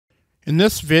In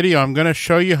this video, I'm going to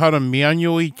show you how to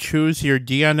manually choose your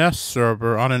DNS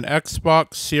server on an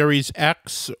Xbox Series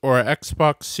X or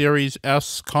Xbox Series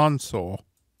S console.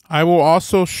 I will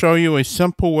also show you a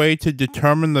simple way to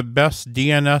determine the best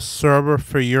DNS server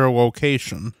for your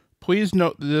location. Please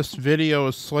note that this video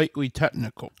is slightly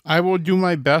technical. I will do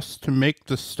my best to make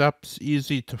the steps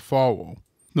easy to follow.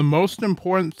 The most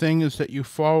important thing is that you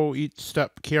follow each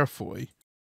step carefully.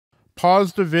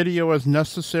 Pause the video as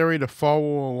necessary to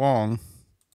follow along.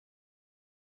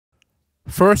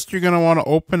 First, you're going to want to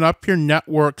open up your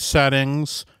network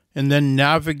settings and then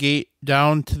navigate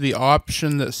down to the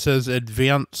option that says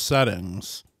Advanced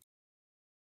Settings.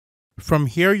 From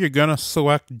here, you're going to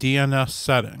select DNS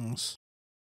Settings.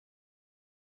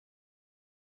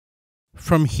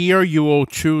 From here, you will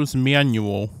choose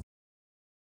Manual.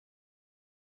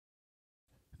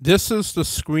 This is the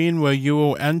screen where you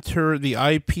will enter the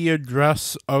IP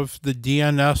address of the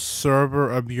DNS server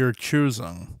of your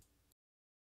choosing.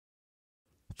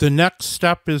 The next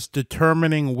step is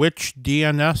determining which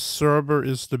DNS server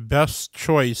is the best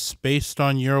choice based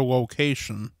on your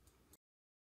location.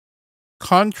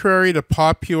 Contrary to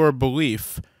popular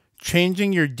belief,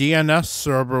 changing your DNS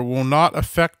server will not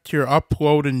affect your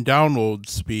upload and download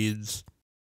speeds.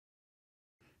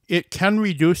 It can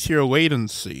reduce your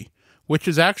latency, which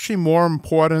is actually more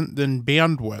important than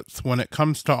bandwidth when it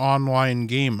comes to online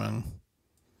gaming.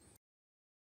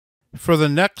 For the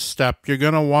next step, you're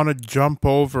going to want to jump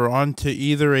over onto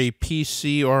either a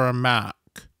PC or a Mac.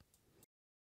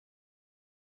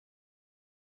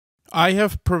 I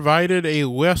have provided a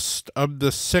list of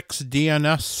the 6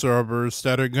 DNS servers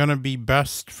that are going to be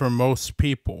best for most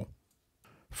people.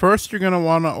 First, you're going to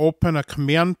want to open a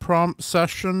command prompt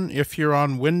session if you're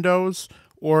on Windows,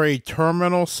 or a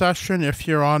terminal session if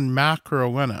you're on Mac or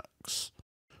Linux.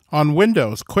 On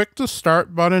Windows, click the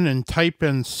Start button and type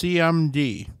in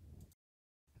CMD.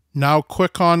 Now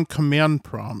click on Command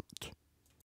Prompt.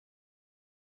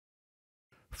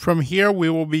 From here, we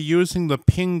will be using the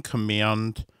ping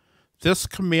command. This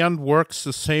command works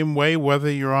the same way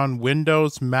whether you're on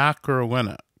Windows, Mac, or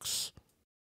Linux.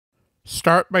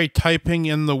 Start by typing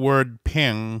in the word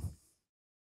ping.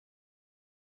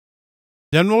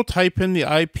 Then we'll type in the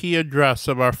IP address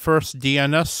of our first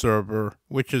DNS server,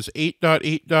 which is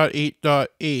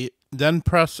 8.8.8.8, then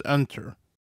press Enter.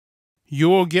 You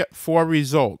will get 4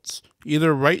 results.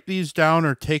 Either write these down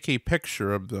or take a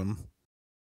picture of them.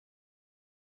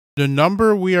 The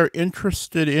number we are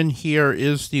interested in here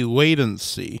is the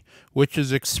latency, which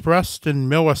is expressed in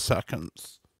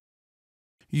milliseconds.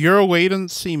 Your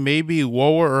latency may be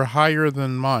lower or higher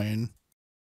than mine.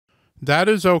 That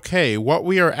is okay. What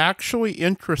we are actually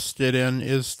interested in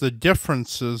is the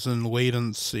differences in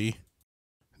latency.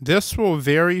 This will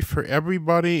vary for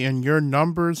everybody, and your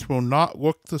numbers will not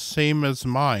look the same as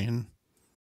mine.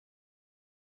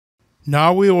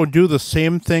 Now we will do the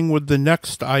same thing with the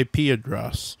next IP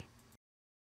address.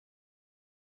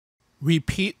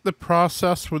 Repeat the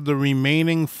process with the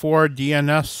remaining 4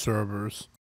 DNS servers.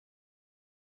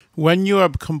 When you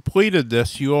have completed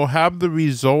this, you will have the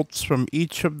results from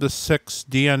each of the 6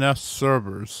 DNS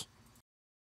servers.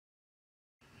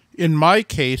 In my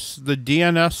case, the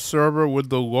DNS server with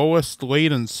the lowest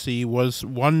latency was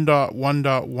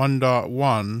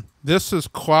 1.1.1.1. This is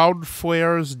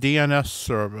Cloudflare's DNS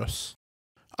service.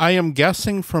 I am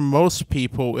guessing for most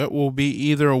people it will be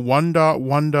either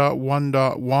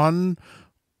 1.1.1.1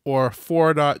 or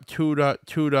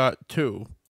 4.2.2.2.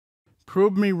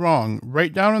 Prove me wrong.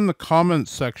 Write down in the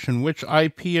comments section which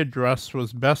IP address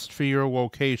was best for your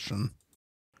location.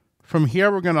 From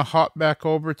here, we're going to hop back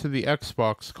over to the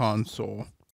Xbox console.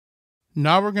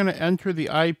 Now we're going to enter the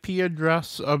IP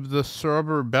address of the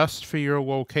server best for your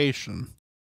location.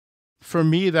 For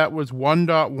me, that was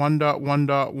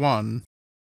 1.1.1.1.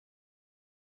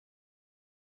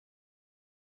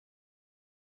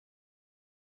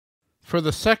 For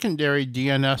the secondary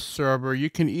DNS server, you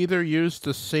can either use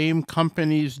the same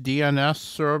company's DNS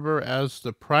server as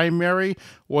the primary,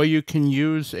 or you can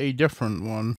use a different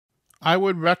one. I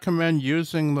would recommend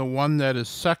using the one that is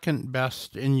second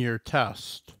best in your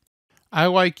test. I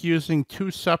like using 2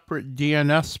 separate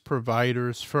DNS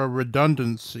providers for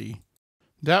redundancy.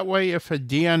 That way, if a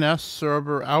DNS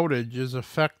server outage is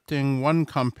affecting one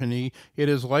company, it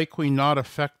is likely not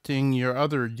affecting your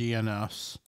other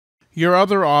DNS. Your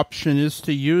other option is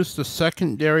to use the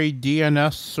secondary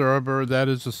DNS server that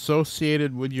is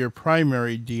associated with your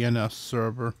primary DNS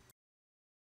server.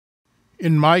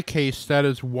 In my case, that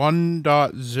is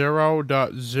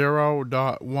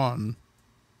 1.0.0.1.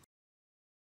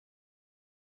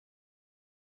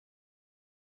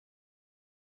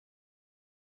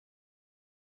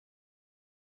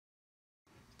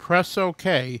 Press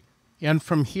OK, and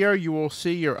from here you will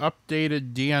see your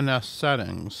updated DNS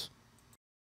settings.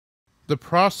 The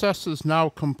process is now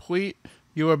complete.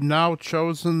 You have now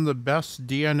chosen the best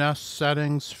DNS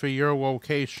settings for your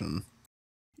location.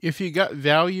 If you got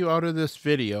value out of this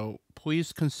video,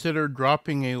 please consider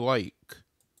dropping a like.